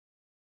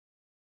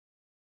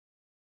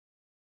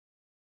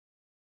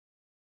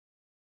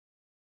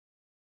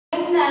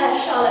when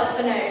Charlotte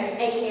Fenot,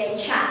 aka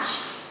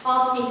Chach,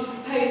 asked me to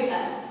propose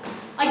her,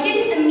 I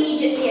didn't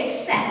immediately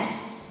accept.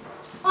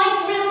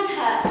 I grilled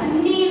her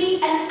for nearly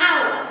an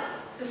hour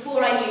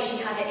before I knew she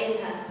had it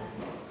in her.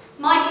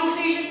 My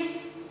conclusion,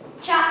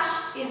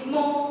 Chach is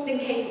more than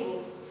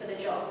capable for the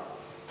job.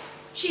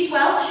 She's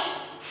Welsh.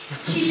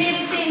 She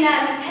lives in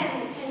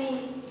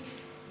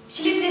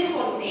She lives in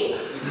Swansea.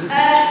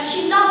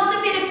 She loves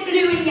a bit of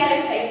blue and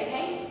yellow face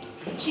paint.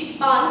 She's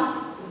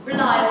fun,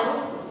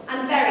 reliable,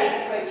 and very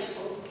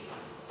approachable.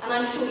 And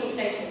I'm sure you've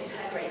noticed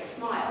her great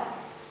smile.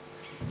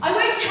 I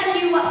won't tell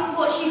you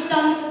what she's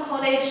done for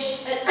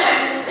college, at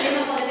school, in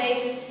the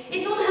holidays.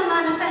 It's on her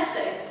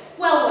manifesto,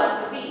 well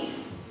worth the read.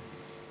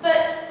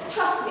 But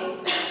trust me,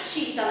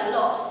 she's done a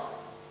lot.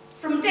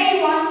 From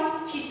day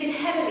one, she's been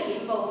heavily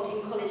involved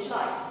in college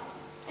life,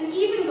 and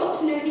even got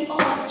to know the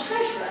arts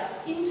treasurer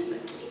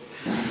intimately.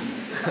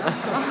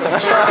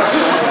 Chach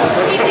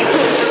is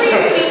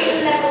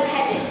extremely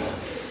level-headed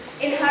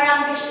in her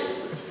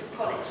ambitions for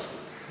college.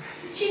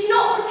 She's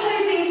not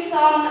proposing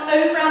some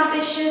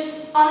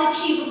over-ambitious,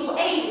 unachievable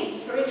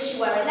aims for if she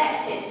were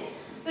elected,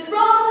 but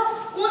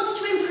rather wants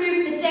to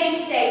improve the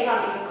day-to-day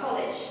running of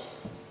college.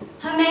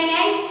 Her main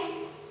aims?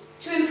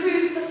 To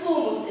improve the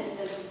formal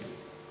system,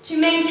 to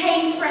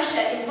maintain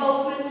fresher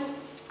involvement,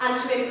 and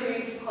to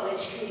improve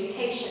college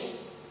communication.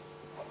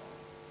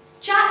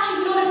 Chach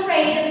is not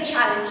afraid of a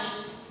challenge.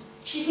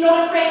 She's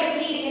not afraid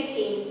of leading a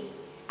team,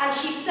 and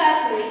she's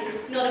certainly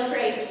not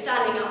afraid of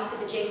standing up for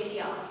the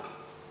JCR.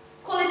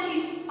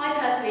 Qualities I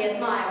personally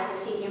admire in a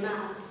senior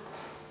man.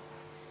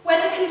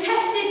 Whether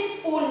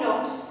contested or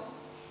not,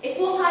 if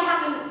what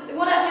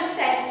I've just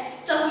said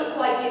doesn't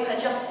quite do her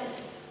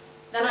justice,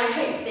 then I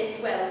hope this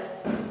will.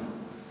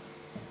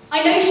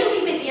 I know she'll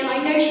be busy and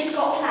I know she's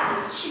got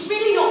plans. She's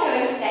really not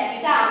going to let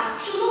you down.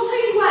 She'll not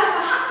only work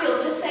for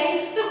Hatfield per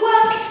se, but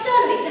work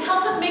externally to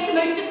help us make the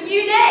most of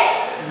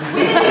UNA.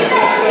 With an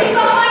executive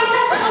behind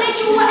her, college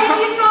or whatever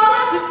you'd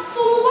rather,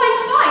 formal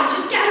wine's fine,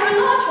 just get her a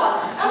large one.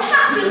 On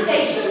Hatfield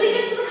Day, she'll lead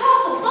us to the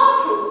castle,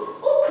 bar crawl,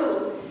 all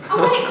cool. And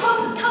when it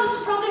comes to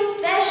problems,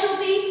 there she'll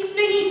be.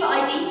 No need for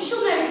ID,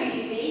 she'll know who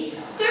you be.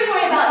 Don't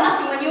worry about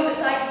nothing when you're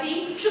beside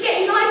C. She'll get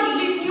you lively,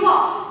 loosen you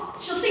up.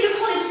 She'll sing a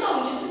college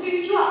song just to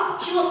boost you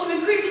up. She wants to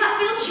improve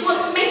Hatfield, she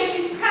wants to make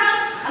you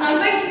proud, and I'm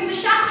voting for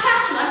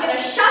Chach, and I'm going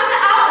to shout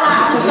it out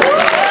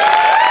loud.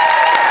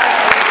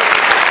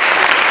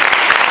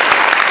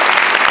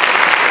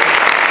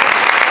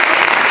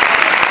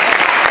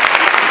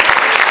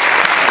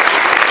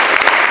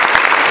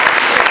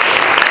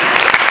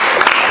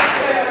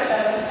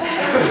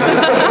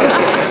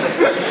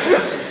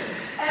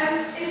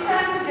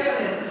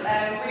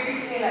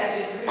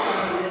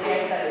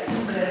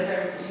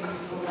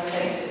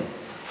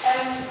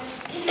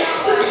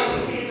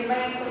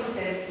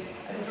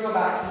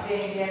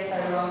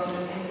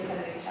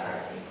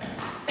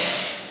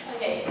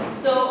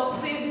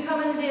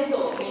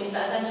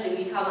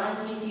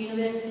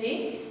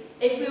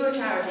 If we were a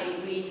charity,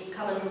 we'd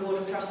come under a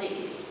board of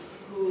trustees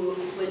who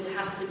would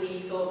have to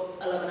be sort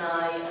of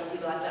alumni and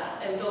people like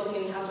that. It would also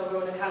mean we'd have to have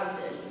our own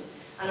accountant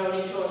and our own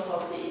insurance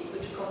policies,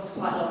 which would cost us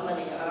quite a lot of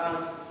money,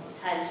 around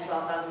 £10,000 to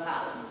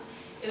 £12,000.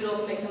 It would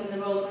also make some of the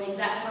roles in the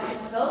exec quite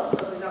difficult. So,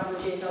 for example,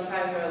 the JSL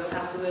treasurer would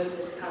have to work with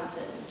this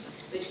accountant,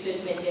 which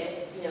could make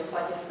it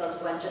quite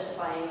difficult when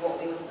justifying what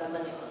we want to spend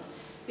money on.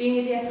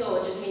 Being a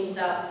DSO just means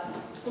that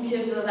in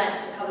terms of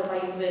events we're covered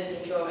by university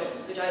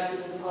insurance, which I've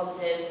seen as a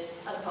positive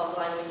as part of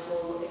the line of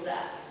whole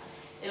exec.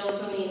 It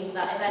also means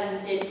that if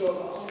anything did go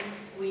wrong,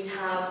 we'd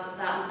have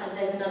that, and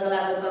there's another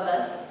level above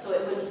us, so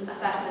it wouldn't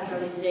affect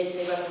necessarily the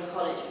day-to-day running of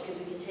college because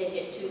we could take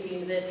it to the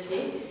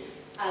university.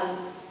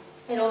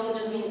 It also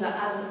just means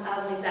that as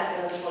an exec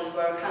and as a college,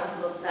 we're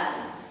accountable to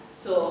them.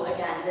 So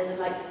again, there's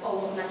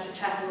almost an extra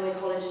check on the way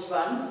college is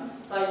run.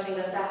 So I just think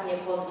that's definitely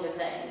a positive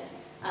thing.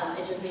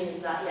 It just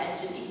means that, yeah,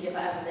 it's just easier for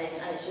everything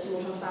and it's just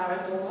more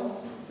transparent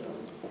almost. So.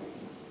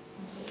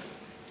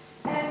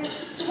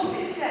 To what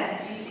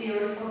extent do you see your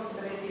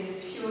responsibility as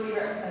purely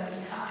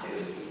representing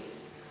Hatfield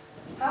views?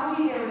 How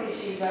do you deal with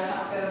issues where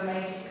Hatfield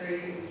may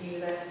disagree with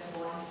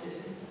university-wide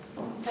decisions?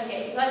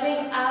 Okay, so I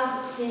think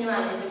as senior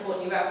man it's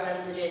important you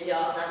represent the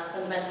JCR, and that's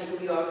fundamentally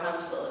who you are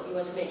accountable. You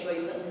want to make sure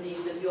you're putting the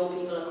views of your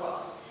people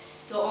across.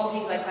 So on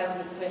things like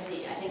President's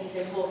Committee, I think it's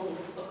important,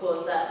 of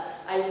course,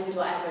 that I listen to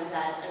what everyone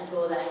says and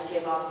go there and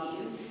give our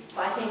view.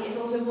 But I think it's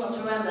also important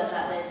to remember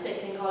that there's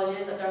 16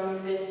 colleges at Durham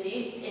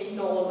University. It's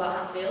not all about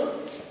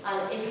Hatfield.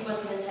 And if we want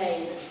to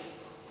maintain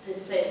this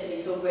place to be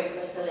so great for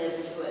us to live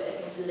and to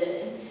work and to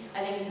learn,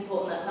 I think it's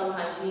important that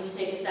sometimes you need to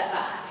take a step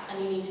back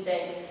and you need to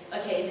think,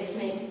 okay, this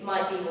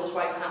might be what's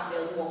right for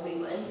Hatfield and what we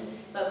want,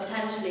 but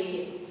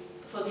potentially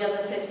for the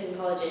other 15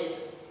 colleges,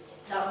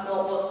 that's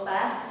not what's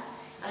best.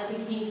 And I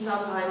think you need to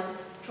sometimes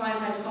try and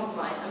find a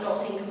compromise. I'm not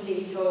saying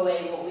completely throw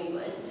away what we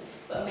want,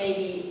 but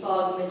maybe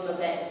bargain with them a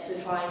bit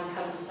to try and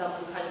come to some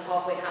kind of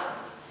halfway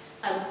house.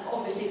 And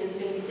obviously there's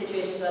going to be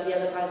situations where the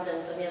other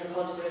presidents and the other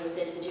colleges are in the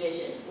same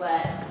situation,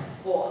 where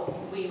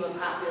what we want for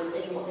Hatfield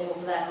isn't what they want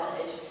for their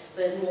college,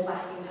 but there's more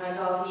backing behind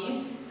our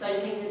view. So I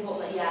just think it's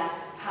important that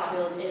yes,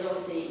 Hatfield is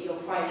obviously your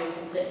primary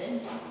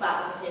concern, but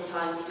at the same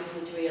time you do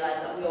need to realise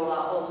that we all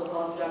are also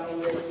part of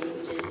Durham University,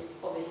 which is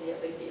obviously a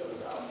big deal as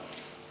well.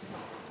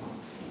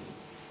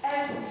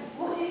 And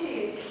what do you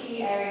see as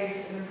key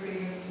areas of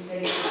improvement for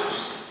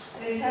JCR?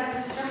 And in terms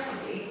of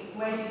strategy,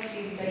 where do you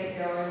see the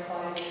JCR in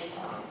 5 years'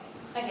 time?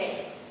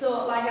 Okay,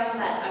 so like I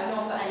said, I've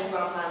not got any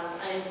grand plans.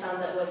 I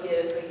understand that we're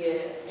here for a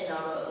year in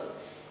our roles.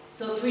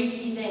 So 3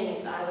 key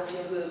things that I want to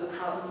improve,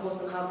 most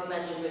of them have been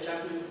mentioned, which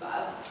I'm pleased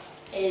about,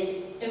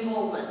 is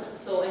involvement.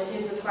 So in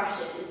terms of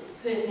freshers,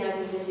 personally I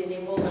think this year the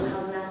involvement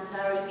hasn't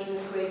necessarily been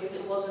as great as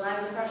it was when I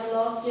was a fresher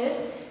last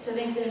year. So I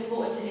think it's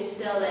important to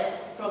instill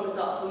this from the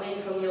start, so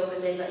maybe from the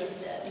open days at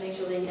Easter, make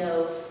sure they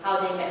know how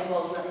they get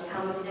involved and that they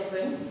can make a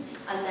difference.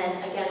 And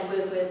then again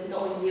work with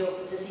not only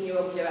the senior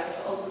open day reps,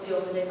 but also the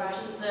open day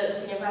freshers, the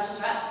senior freshers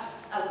reps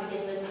at the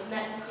beginning of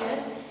next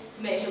year,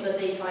 to make sure that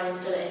they try and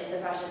instill it into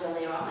the freshers when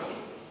they arrive.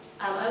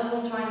 I also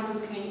want to try and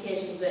improve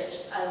communications,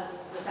 which, as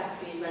the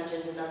secretary has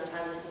mentioned and other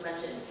candidates have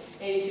mentioned,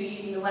 maybe through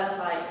using the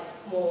website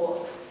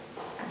more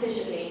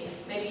efficiently,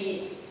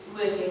 maybe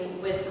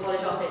working with the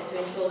college office to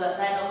ensure that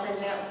they're not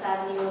sending out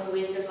 7 emails a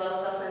week as well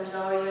as us sending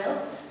our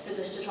emails, so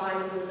just to try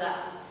and improve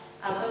that.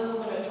 I also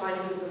want to try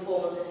and improve the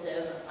formal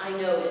system. I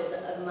know it's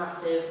a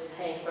massive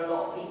pain for a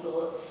lot of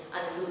people,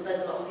 and there's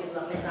a lot of people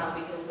that miss out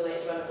because of the way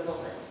it's run at the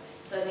moment.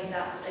 So I think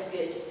that's a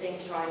good thing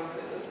to try and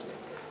improve.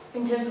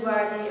 In terms of where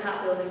I see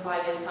Hatfield in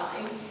 5 years'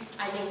 time,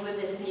 I think with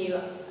this new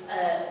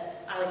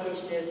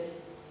allocation of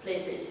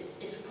places,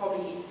 it's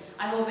probably,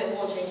 I hope it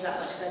won't change that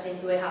much, because I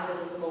think the way Hatfield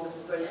is at the moment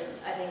is brilliant.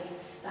 I think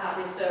the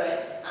happy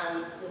spirit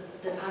and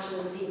the passion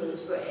of the people is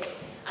great,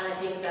 and I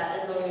think that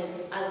as long as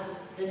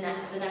the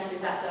next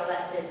exec are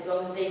elected, as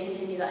long as they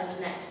continue that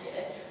into next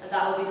year, and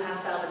that will be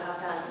passed down and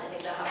passed down, and I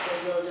think that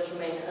Hatfield will just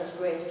remain as a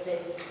great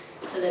place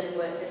to live and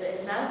work as it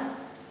is now.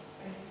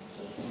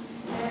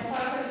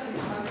 Final question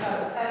for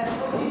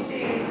myself. What do you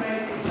see as the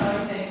most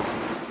exciting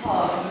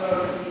part of the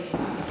role of senior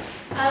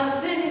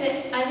man?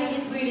 Personally, I think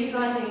it's really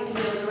exciting to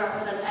be able to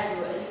represent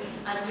everyone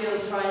and to be able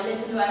to try and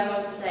listen to what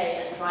everyone has to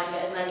say and try and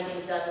get as many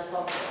things done as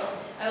possible.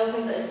 I also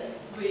think that it's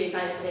really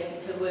exciting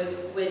to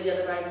work with the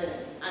other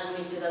residents and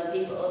meet with other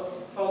people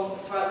from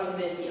throughout the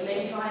university, and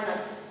maybe try and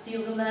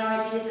steal some of their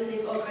ideas if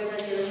they've got a great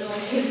idea that no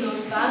one is known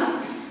to band.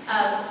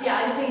 So yeah,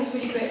 I just think it's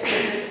really great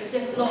to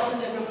work with lots of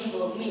different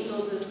people, meet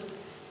loads of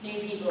new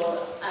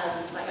people,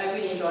 I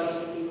really enjoy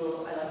meeting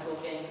people. I like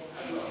talking,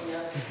 as a lot of you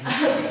know.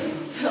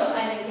 So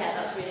I think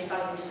that's really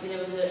exciting, just being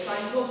able to try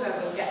and talk to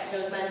everyone, get to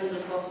know as many people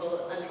as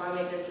possible, and try and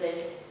make this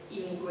place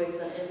even greater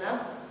than it is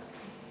now.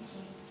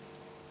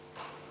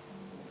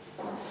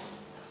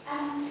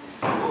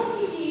 What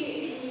do you do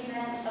in the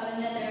event of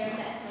another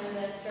exec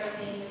member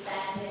struggling with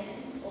their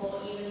commitments or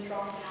even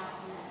dropping out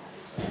from their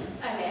position?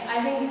 Okay,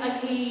 I think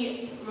a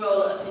key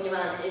role of senior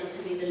man is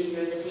to be the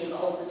leader of the team, but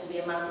also to be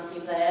a massive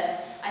team player.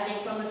 I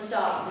think from the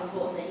start it's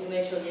important that you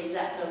make sure the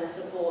exec know the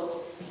support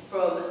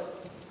from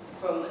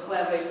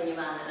whoever is senior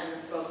man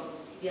and from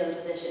the other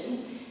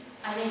positions.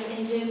 I think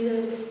in terms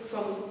of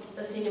from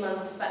a senior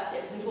man's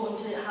perspective, it's important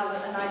to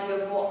have an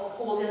idea of what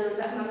all the other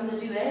exec members are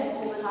doing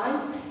all the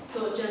time.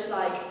 So just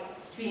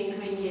be in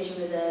communication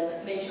with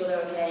them, make sure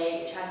they're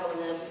okay, check on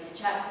them,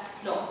 check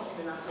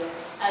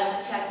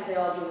if they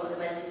are doing what they're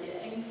meant to be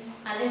doing.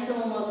 And if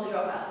someone wants to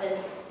drop out,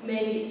 then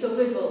maybe, so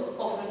first of all,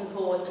 offer them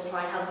support and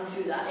try and help them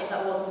through that. If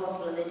that wasn't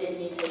possible and they did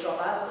need to drop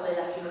out or they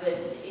left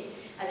university,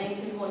 I think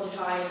it's important to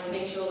try and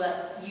make sure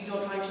that you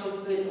don't try and shoulder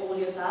the burden all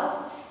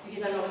yourself,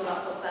 because I'm not sure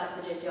that's what's best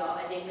for the JCR.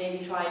 I think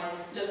maybe try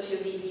and look to your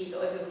VPs,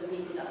 or if it was a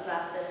VP that's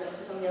left, then look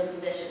to some of the other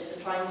positions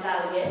and try and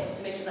delegate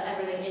to make sure that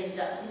everything is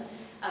done.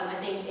 I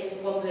think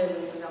if one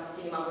person, for example,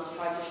 senior man, was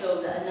trying to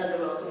shoulder another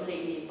role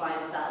completely by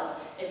themselves,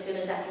 it's going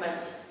to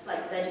detriment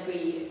their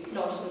degree,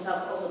 not just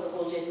themselves, but also the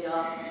whole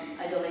JCR.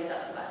 I don't think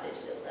that's the best way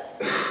to deal with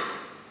it.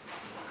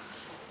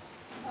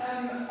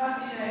 As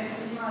you know,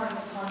 senior man is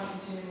a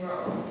time-consuming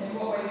role. In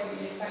what ways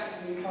will you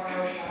effectively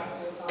prioritise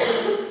your time?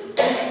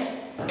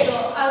 Okay.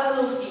 So, as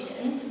a law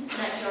student,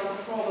 next year I'm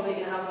probably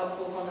going to have about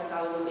 4 contact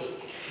hours a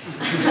week.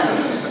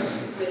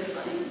 Waste of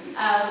money.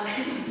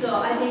 So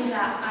I think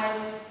that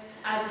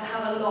I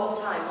have a lot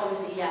of time.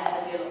 Obviously, yes,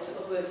 there'd be a lot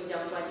of work to be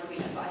done for my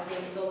degree, but I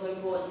think it's also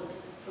important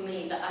for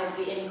me that I'd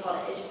be in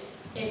college.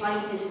 If I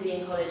needed to be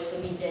in college for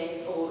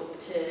meetings or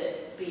to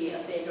be a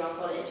face around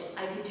college,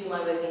 I could do my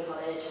work in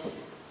college,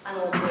 and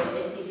also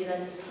it's easier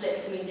then to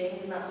slip to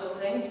meetings and that sort of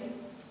thing.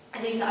 I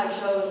think that I've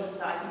shown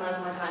that I can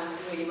manage my time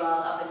really well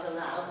up until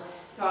now.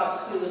 Throughout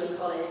school and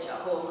college,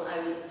 at home,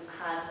 I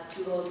had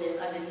 2 horses,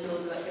 I did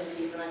loads of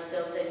activities, and I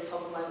still stayed at the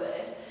top of my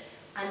work.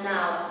 And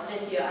now,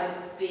 this year,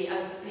 I've been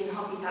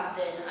hockey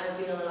captain, I've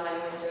been on the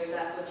line winter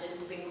exec, which has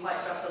been quite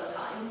stressful at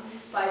times,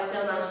 but I've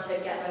still managed to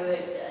get my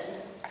work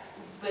done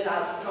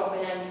without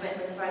dropping any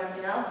commitments for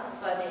anything else.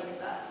 So I think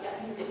that, I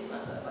can do this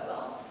myself quite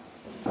well.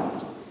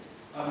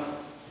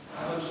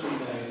 As I'm sure you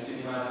know,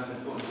 senior man has an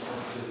important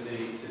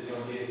responsibility sitting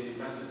on the ESU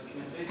President's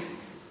Committee.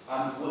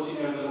 What do you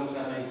know of the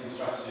long-term maintenance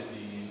strategy of the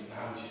union, and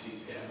how would you seek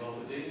to get involved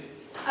with these?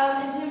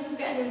 In terms of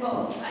getting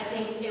involved, I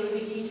think it would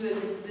be key to it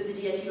with the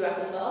GSU rep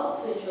as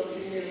well, to ensure that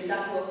you know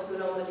exactly what's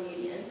going on with the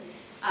union.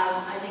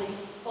 I think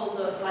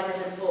also, like I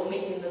said before,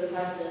 meeting with the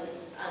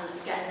presidents and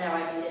getting their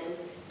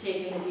ideas,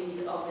 taking the views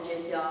of the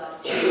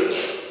JCR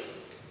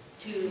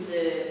to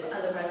the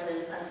other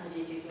presidents and to the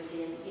GSU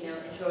committee, and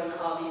ensuring that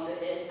our views are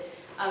heard.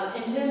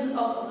 In terms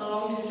of the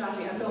long-term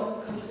strategy, I'm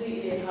not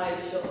completely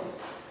entirely sure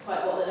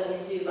quite what they're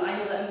looking to do, but I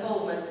know that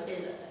involvement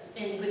is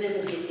within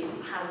the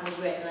GSU has been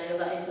great, and I know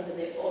that is something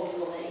they always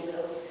want their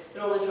emails.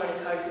 They're always trying to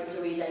encourage people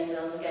to read their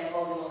emails and get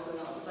involved in what's going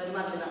on. So I'd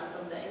imagine that's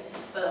something,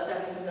 but that's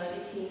definitely something I'd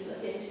be keen to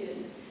look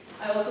into.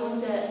 I also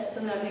want to,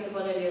 something I picked up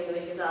on earlier in the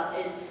week as well,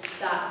 is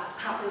that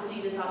Hatfield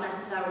students aren't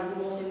necessarily the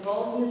most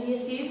involved in the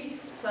DSU.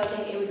 So I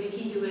think it would be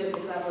key to work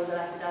with whoever was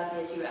elected as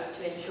DSU rep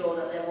to ensure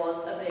that there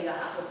was a bigger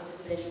Hatfield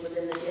participation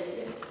within the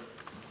DSU.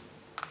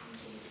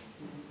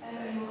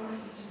 Any more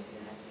questions from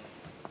you?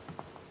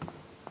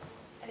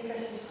 Any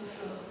questions from the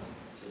floor?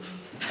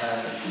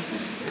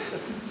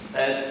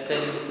 There's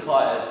been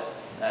quite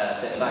a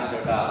bit of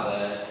anger about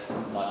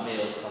the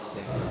meals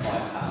costing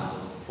like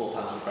 £5 or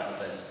 £4 for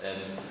breakfast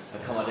and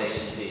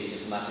accommodation fees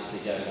just magically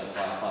going up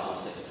by 5 or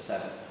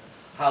 6%.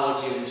 How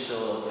would you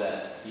ensure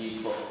that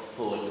you put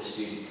forward the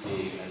student's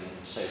view and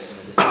show some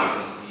resistance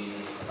to the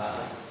union about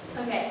this?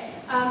 Okay,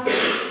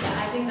 yeah,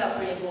 I think that's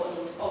really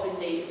important.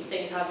 Obviously,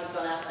 things have just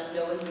gone up and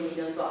no one really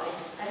knows why.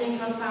 I think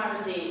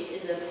transparency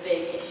is a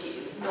big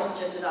issue, not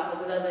just with that, but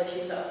with other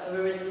issues that have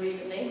arisen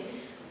recently,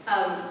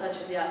 such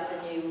as the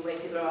new way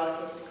people are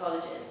allocated to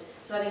colleges.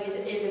 So I think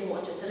it is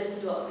important just to listen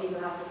to what people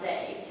have to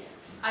say.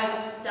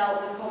 I've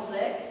dealt with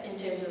conflict in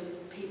terms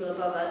of people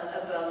above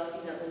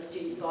the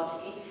student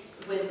body.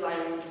 With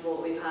Ryan and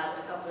Board, we've had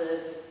a couple of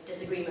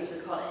disagreements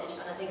with college,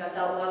 and I think I've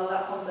dealt well with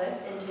that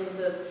conflict in terms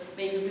of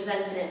maybe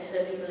presenting it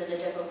to people in a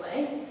different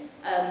way.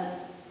 And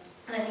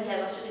I think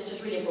it's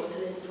just really important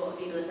to listen to what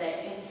people are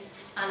saying.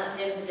 And at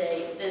the end of the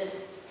day, there's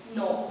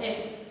not, if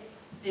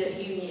the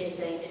uni is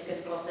saying it's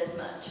going to cost this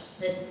much,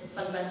 there's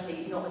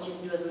fundamentally not much you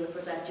can do other than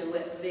present your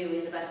view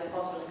in the best way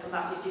possible and come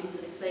back to your students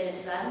and explain it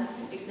to them,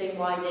 explain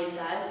why they've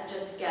said,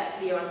 just get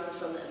clear answers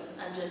from them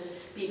and just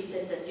be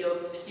consistent.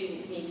 Your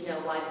students need to know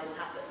why this has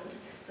happened.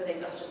 So I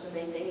think that's just the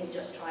main thing, is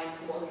just try and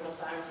promote the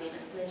transparency and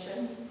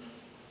explanation.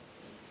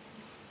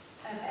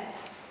 Ed.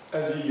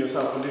 As you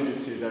yourself alluded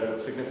to, there are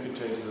significant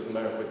changes at the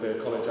moment with the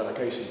college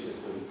allocation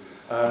system.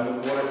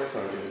 What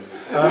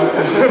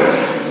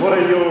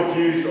are your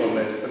views on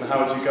this, and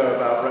how would you go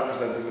about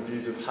representing the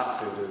views of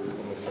Hatfielders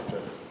on this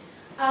subject?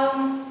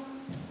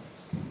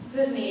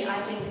 Personally,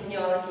 I think the new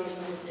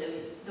allocation system,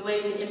 the way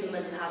it's been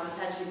implemented hasn't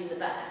potentially been the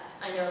best.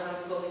 I know,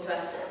 having spoken to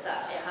Esther,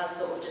 that it has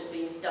sort of just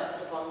been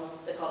dumped upon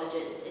the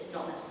colleges. It's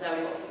not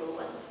necessarily what people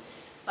want.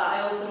 But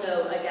I also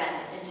know,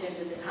 again, in terms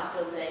of this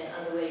Hatfield thing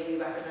and the way we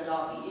represent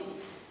our views,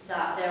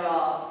 that there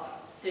are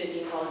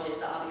 13 colleges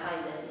that are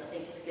behind this, and I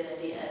think it's a good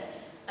idea.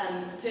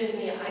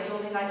 Personally, I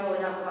don't think I know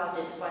enough about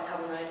it, despite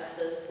having read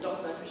Esther's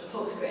document, which I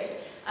thought was great.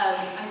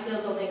 I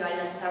still don't think I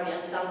necessarily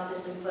understand the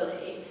system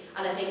fully,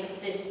 and I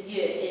think this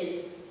year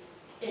is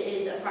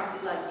a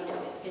practice,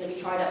 it's going to be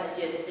tried out this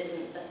year. This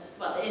isn't,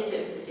 it is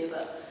certain this year,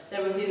 but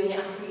they're reviewing it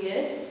every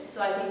year.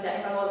 So I think that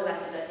if I was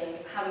elected, I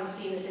think having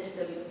seen the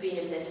system being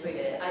in place for a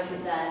year, I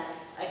could then,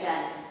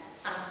 again,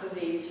 ask for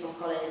views from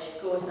college,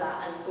 go to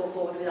that and go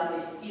forward with our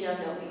views. You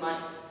never know, we might,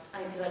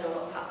 because I know a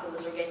lot of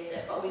Hatfielders are against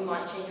it, but we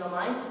might change our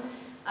minds.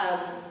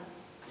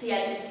 So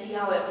yeah, just see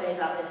how it plays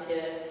out this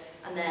year,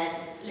 and then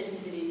listen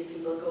to the views of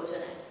people,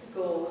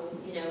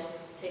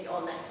 take it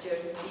on next year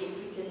and see if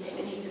we can, if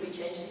it needs to be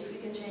changed, see if we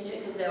can change it,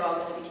 because there are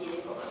going to be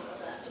teething problems,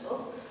 that's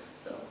inevitable.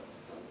 So.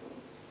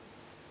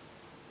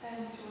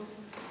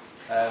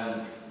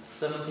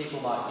 Some people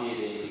might view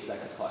the exec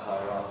as quite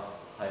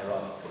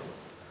hierarchical.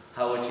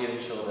 How would you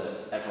ensure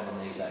that everyone on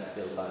the exec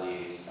feels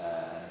valued,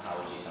 and how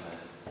would you kind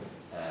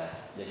of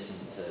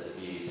listen to the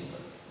views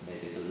of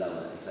maybe the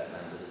lower exec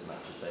members as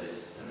much as those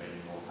that are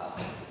in more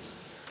power?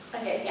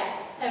 Okay, yeah,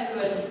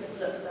 everyone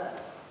looks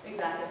at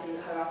exec and sees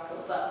it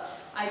hierarchical, but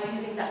I do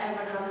think that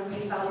everyone has a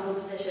really valuable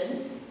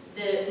position.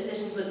 The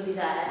positions wouldn't be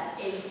there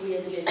if we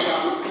as a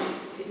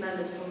JCR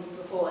members from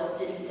before us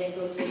didn't think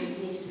those positions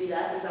needed to be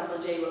there. For example,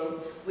 JWO,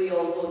 we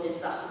all voted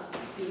for that to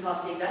be part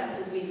of the exec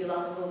because we feel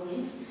that's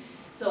important.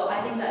 So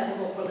I think that is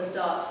important from the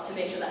start to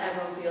make sure that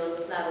everyone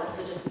feels level.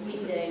 So just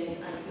meetings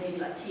and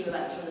maybe team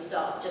events from the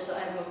start, just so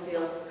everyone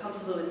feels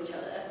comfortable with each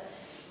other.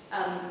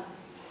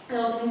 I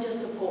also think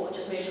just support,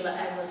 just make sure that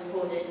everyone's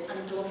supported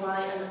and don't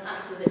try and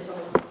act as if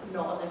someone's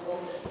not as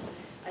important.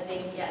 I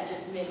think, yeah,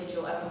 just making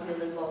sure everyone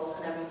feels involved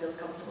and everyone feels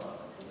comfortable.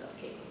 I think that's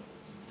key.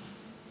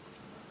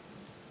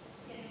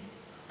 Yes.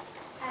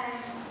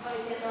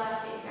 Obviously at the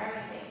last week's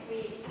meeting,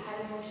 we had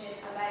a motion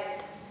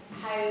about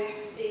how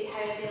the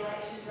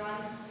elections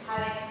run,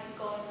 having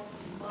gone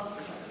on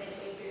for something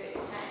midway through it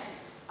just now.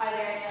 Are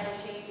there any other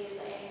changes,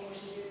 any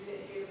motions you would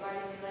put through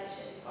regarding the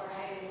elections, or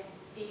how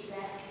the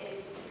exec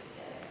is put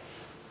together?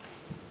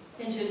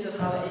 In terms of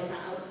how it is now?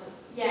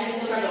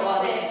 Yes, so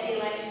the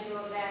election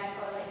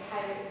process, or how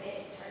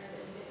it turns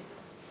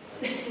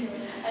into.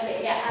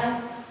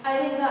 I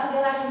think that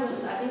the election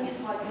process, I think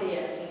it's quite clear,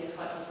 I think it's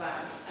quite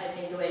transparent. I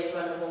think the way it's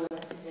run at the moment,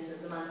 in terms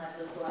of the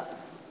manifestos go up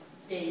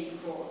days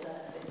before the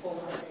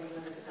formal things,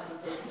 and there's a couple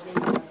of days before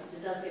the manifestos, it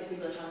does give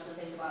people a chance to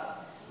think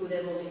about who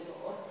they're voting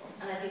for.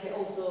 And I think it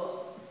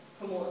also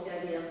promotes the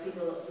idea of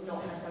people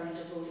not necessarily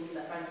just voting for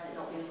their friends and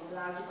it not being a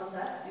popularity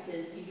contest,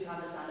 because if you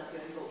have to stand up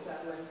here and vote for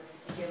everyone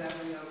and give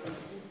everyone your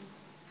opinion.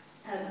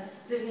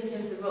 Personally, in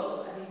terms of the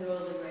roles, I think the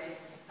roles are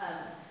great.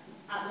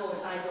 At the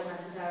moment, I don't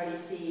necessarily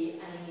see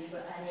any need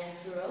for any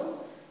extra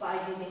roles, but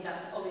I do think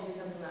that's obviously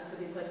something that could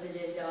be put to the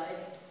JSR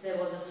if there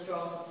was a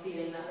strong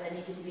feeling that there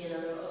needed to be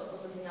another role or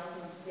something else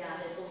needed to be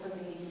added or something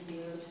needed to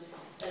be moved,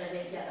 then I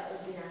think, yeah, that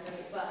would be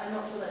necessary. But I'm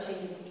not sure that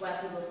changing where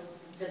people's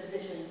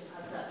positions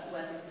as such,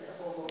 where people sit a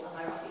formal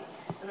hierarchy,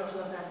 I'm not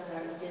sure that's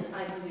necessary, because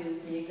I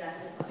view the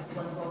exec as like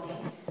one body.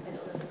 I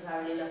don't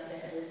necessarily look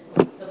at it as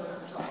someone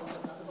at the top and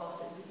someone at the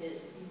bottom,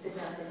 because the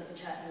person at the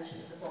chair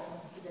position is the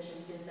bottom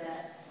position, because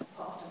they're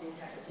part of the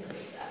integrity of the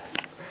exec.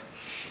 So.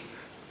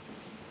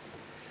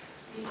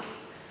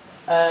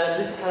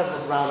 This is kind of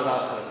a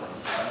roundabout kind of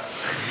question.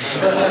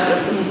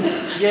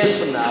 Years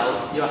from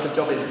now, you have a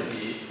job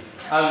interview.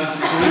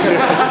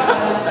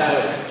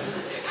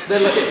 They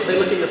look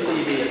at your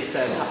CV and it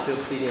says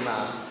Hatfield Senior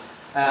Man.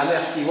 And they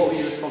ask you, what were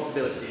your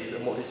responsibilities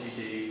and what did you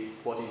do?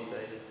 What do you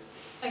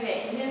say?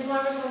 Okay, in terms of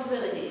my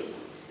responsibilities,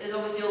 there's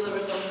obviously all the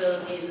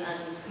responsibilities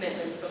and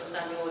commitments from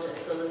standing orders,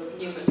 so the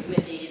numerous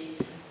committees,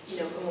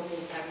 promoting the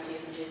integrity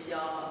of the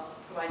JCR,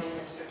 providing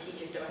a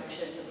strategic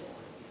direction,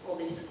 all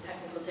these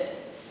technical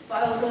terms. But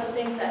I also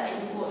think that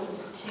it's important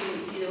to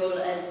see the role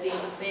as being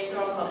a face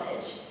around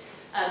college,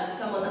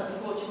 someone that's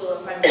approachable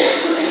and friendly,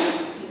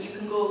 and you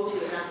can go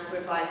to and ask for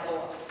advice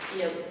or,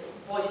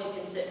 voice your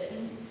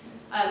concerns.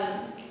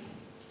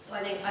 So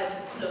I think I'd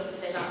love to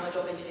say that in my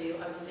job interview,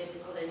 I was a face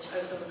of college, I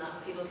was someone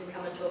that people can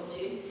come and talk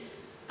to.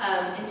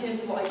 In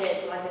terms of what I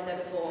did, like I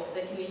said before,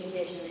 the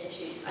communication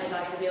issues, I'd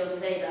like to be able to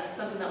say that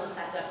something that was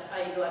set up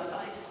by the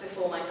website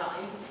before my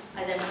time,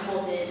 I then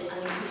promoted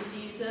and increased the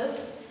use of.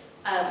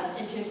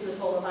 In terms of the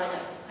formal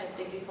sign-up, I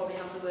think you probably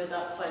have to word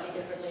that slightly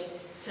differently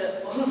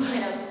to formal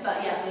sign-up,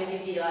 but yeah,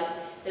 maybe be like,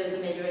 there was a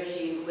major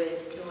issue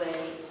with the way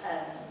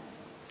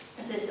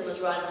a system was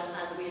run,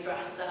 and we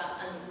addressed that,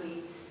 and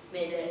we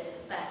made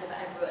it better for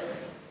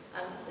everyone.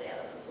 So yeah,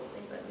 that's the sort of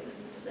things I'd be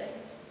looking to say.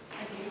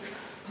 Thank you.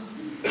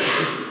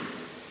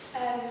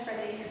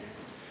 Freddie.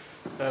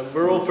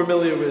 We're all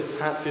familiar with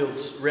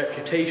Hatfield's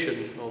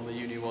reputation on the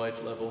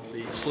uni-wide level,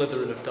 the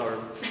Slytherin of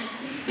Durham.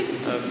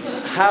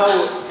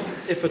 How,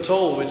 if at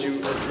all, would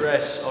you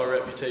address our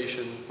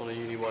reputation on a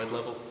uni-wide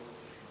level?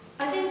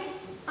 I think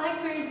I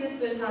experienced this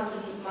firsthand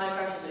in my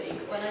freshers week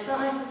when I sat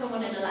next to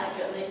someone in a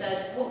lecture and they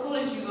said, "What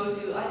college do you go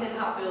to?" I said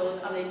Hatfield,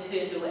 and they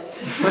turned away.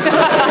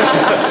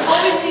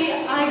 Obviously,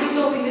 I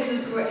don't think this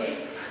is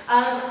great.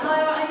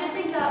 However,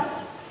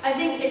 I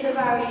think it's a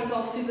very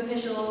sort of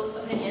superficial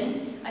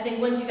opinion. I think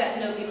once you get to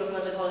know people from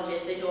other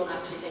colleges, they don't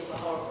actually think we're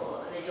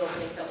horrible, and they don't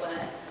think that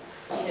we're,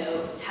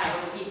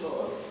 terrible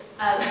people.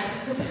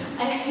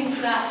 I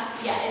think that,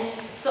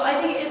 so I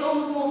think it's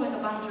almost more like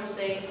a banterous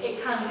thing.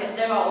 It can get,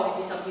 there are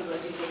obviously some people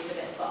that do take it a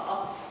bit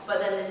far, but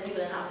then there's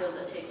people in Hatfield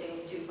that take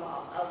things too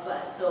far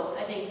elsewhere. So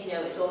I think,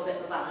 it's all a bit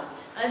of a balance.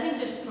 And I think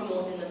just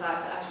promoting the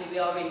fact that actually we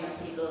are really nice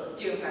people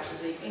during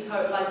Freshers Week,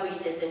 like we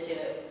did this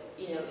year,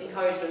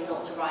 encourage them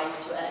not to rise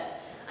to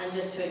it, and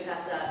just to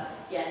accept that,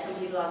 some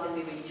people are going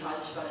to be really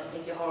childish about it and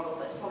think you're horrible,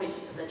 but it's probably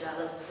just because they're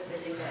jealous, because they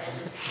didn't get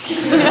in.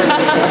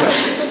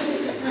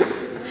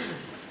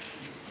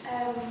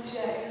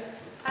 Joe.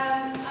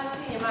 As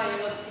senior man,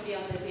 you'll obviously be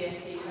on the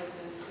DSU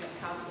President's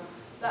Council,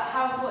 but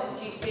how important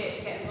do you see it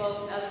to get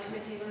involved in other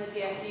committees on the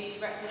DSU to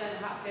represent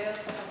Hatfield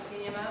as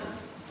senior man?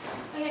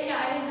 Okay, yeah,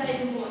 I think that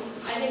is important.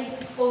 I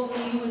think also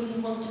you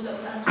wouldn't want to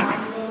look at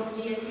the role of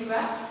the DSU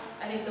rep.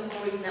 I think the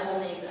whole reason they're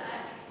on the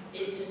exec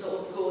is to sort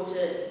of go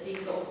to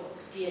these sort of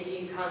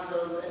DSU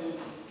councils and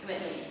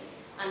commitments,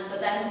 and for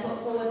them to put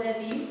forward their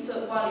view.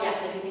 So while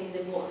yes, I do think it's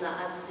important that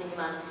as the senior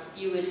man,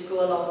 you would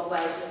go along where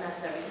it is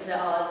necessary, because there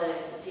are other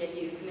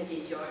DSU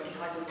committees you're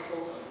entitled to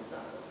vote on,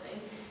 that sort of thing.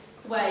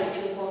 Where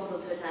it is possible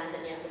to attend,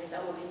 then yes, I think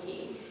that would be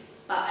key.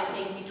 But I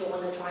think you don't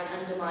want to try and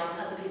undermine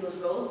other people's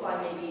roles by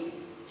maybe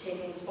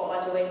taking the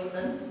spotlight away from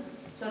them.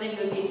 So I think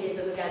it would be a case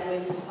of, again,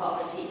 working as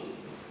part of a team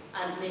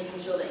and making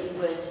sure that you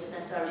weren't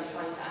necessarily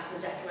trying to act as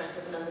a detriment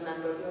of another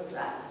member of your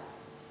exec.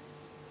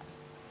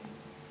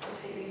 I'll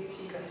take these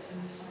two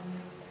questions finally.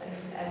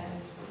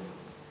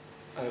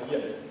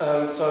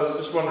 So I was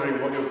just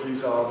wondering what your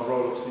views are on the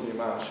role of senior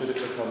man. Should it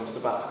become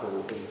sabbatical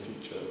in the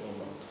future or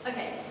not?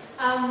 Okay.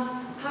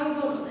 Having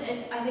thought on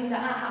this, I think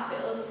that at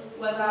Hatfield,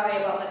 we're very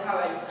about the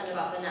current and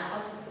about the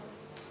now.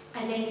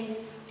 I think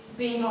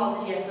being part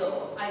of the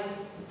DSO, I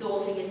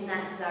don't think it's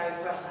necessary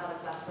for us to have a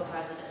sabbatical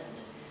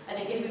president. I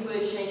think if we were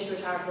to change to a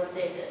charitable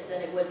status,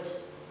 then it would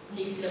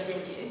need to be looked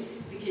into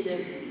because of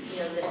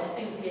the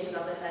implications,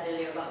 as I said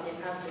earlier, about the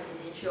accounting and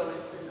the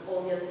insurance and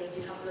all the other things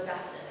you'd have to look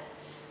after.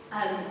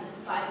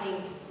 But I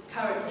think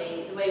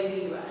currently, the way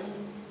we run,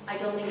 I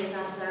don't think it's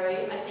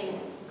necessary. I think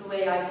the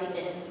way I've seen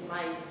it in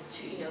my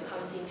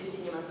having seen two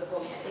senior mans before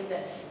me, I think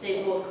that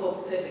they've both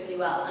coped perfectly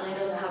well. And I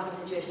know there have been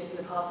situations in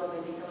the past where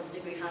maybe someone's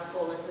degree has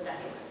fallen to the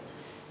detriment.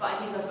 But I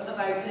think that's a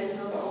very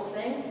personal sort of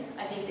thing.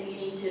 I think that you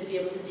need to be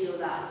able to deal with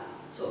that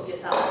sort of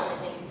yourself. And I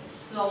think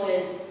as long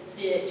as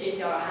the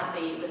JCR are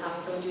happy with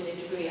having someone doing a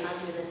degree and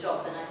doing this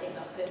job, then I think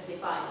that's perfectly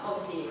fine.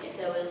 Obviously, if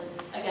there was,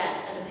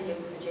 again, an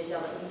opinion from the JCR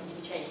that needed to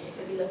be changed, it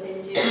could be looked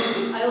into.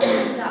 I also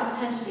think that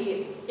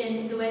potentially,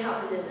 in the way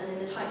Hatfield is and in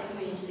the tight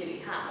community that we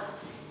have,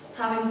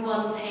 having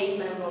one paid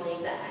member on the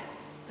exec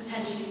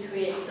potentially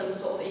creates some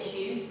sort of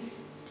issues.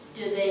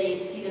 Do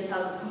they see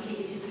themselves as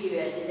completely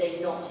superior? Do they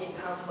not take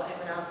account of what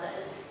everyone else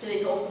says? Do they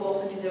sort of go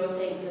off and do their own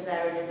thing because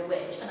they're earning a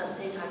wage? And at the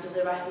same time, do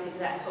the rest of the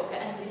exec sort of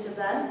get envious of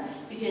them?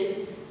 Because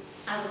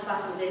as a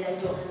sabbatical, they then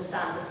don't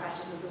understand the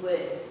pressures of the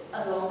work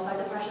alongside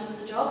the pressures of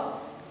the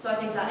job. So I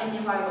think that in the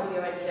environment we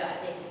are in here,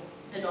 I think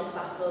the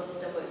non-sabbatical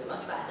system works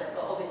much better.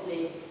 But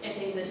obviously, if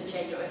things were to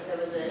change or if there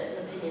was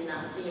an opinion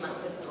that the senior man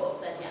couldn't put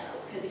up, then yeah,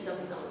 that could be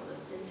something that was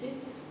looked into.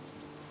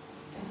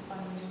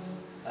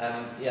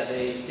 Yeah,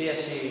 the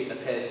DSU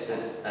appears to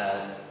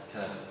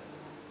kind of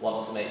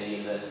want to make the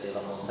university a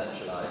lot more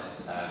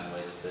centralised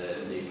with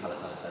the new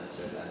Palatine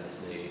Centre and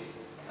this new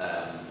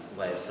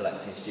way of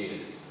selecting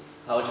students.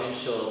 How would you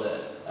ensure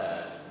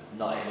that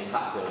not only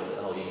Hatfield but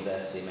the whole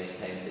university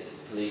maintains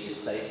its collegiate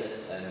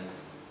status and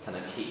kind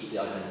of keeps the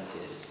identity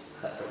of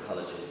separate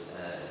colleges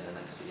in the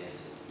next few years?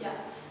 Yeah,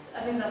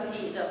 I think that's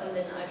key. That's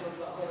something that I talked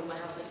about at home with my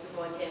housemates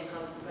before I came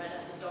and read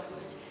Esther's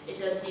document. It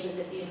does seem as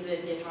if the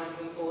university are trying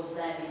to enforce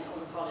their views on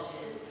the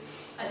colleges.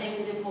 I think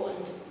it's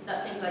important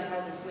that things like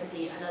President's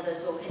Committee and other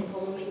sort of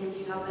informal meetings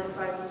you'd have with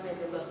presidents,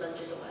 maybe about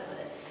lunches or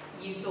whatever,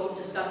 you sort of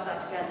discuss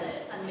that together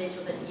and make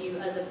sure that you,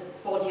 as a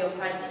body of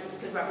presidents,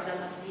 could represent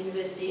that to the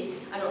university.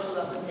 I'm not sure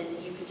that's something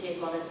that you could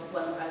take on as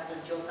one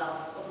president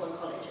yourself of one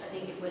college. I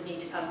think it would need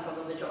to come from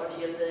a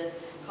majority of the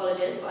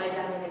colleges, but I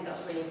definitely think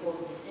that's really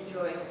important in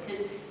drawing,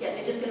 because yeah,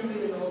 they're just going to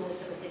ruin the whole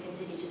system if they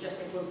continue to just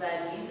impose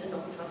their views and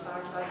not be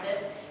transparent about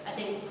it. I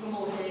think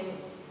promoting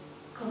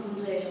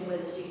consultation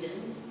with the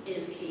students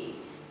is key,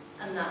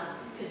 and that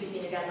could be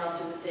seen again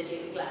after the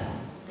 38-week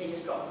lens. They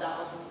just dropped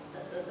that one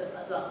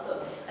as well.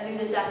 So I think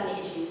there's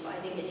definitely issues, but I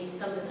think it needs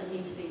something that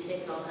needs to be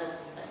taken on as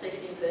a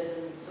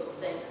 16-person sort of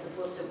thing, as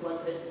opposed to one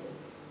person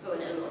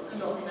going it alone. I'm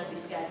not saying I'd be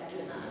scared of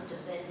doing that, I'm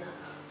just saying that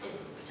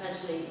it's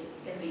potentially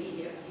going to be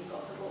easier if you've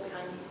got support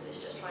behind you, so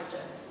it's just trying to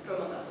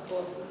drum up that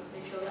support and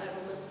make sure that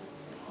everyone was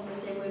on the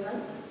same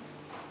wavelength.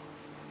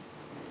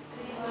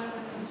 Any other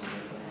questions from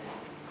you?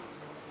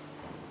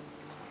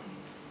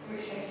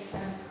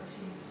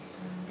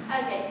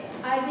 Okay,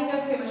 I think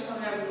I've pretty much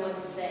covered everything I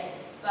wanted to say,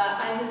 but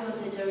I just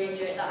wanted to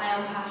reiterate that I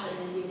am passionate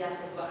and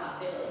enthusiastic about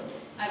Hatfield.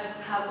 I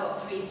have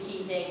got 3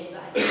 key things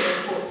that I think are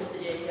important to the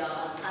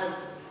JCR, and as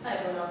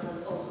everyone else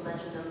has also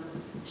mentioned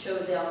them,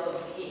 shows they are sort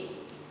of key.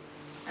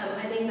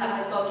 I think that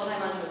I've got the time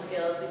management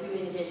skills, the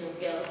communication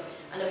skills,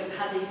 and I've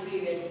had the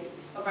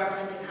experience of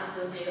representing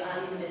Hatfield's view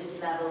at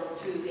university level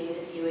through being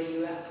a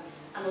TUA rep,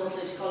 and also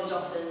to college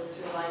officers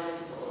through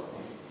environmental.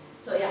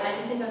 So yeah, I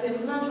just think I'd be able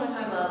to manage my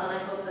time well, and I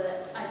hope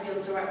that I'd be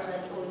able to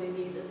represent all of your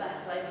views as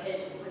best as I could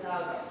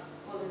without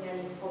causing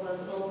any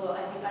problems. And also,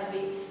 I think I'd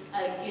be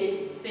a good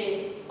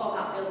face of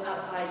Hatfield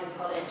outside of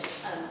college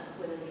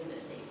within the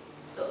university.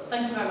 So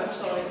thank you very much.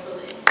 Sorry, so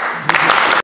late.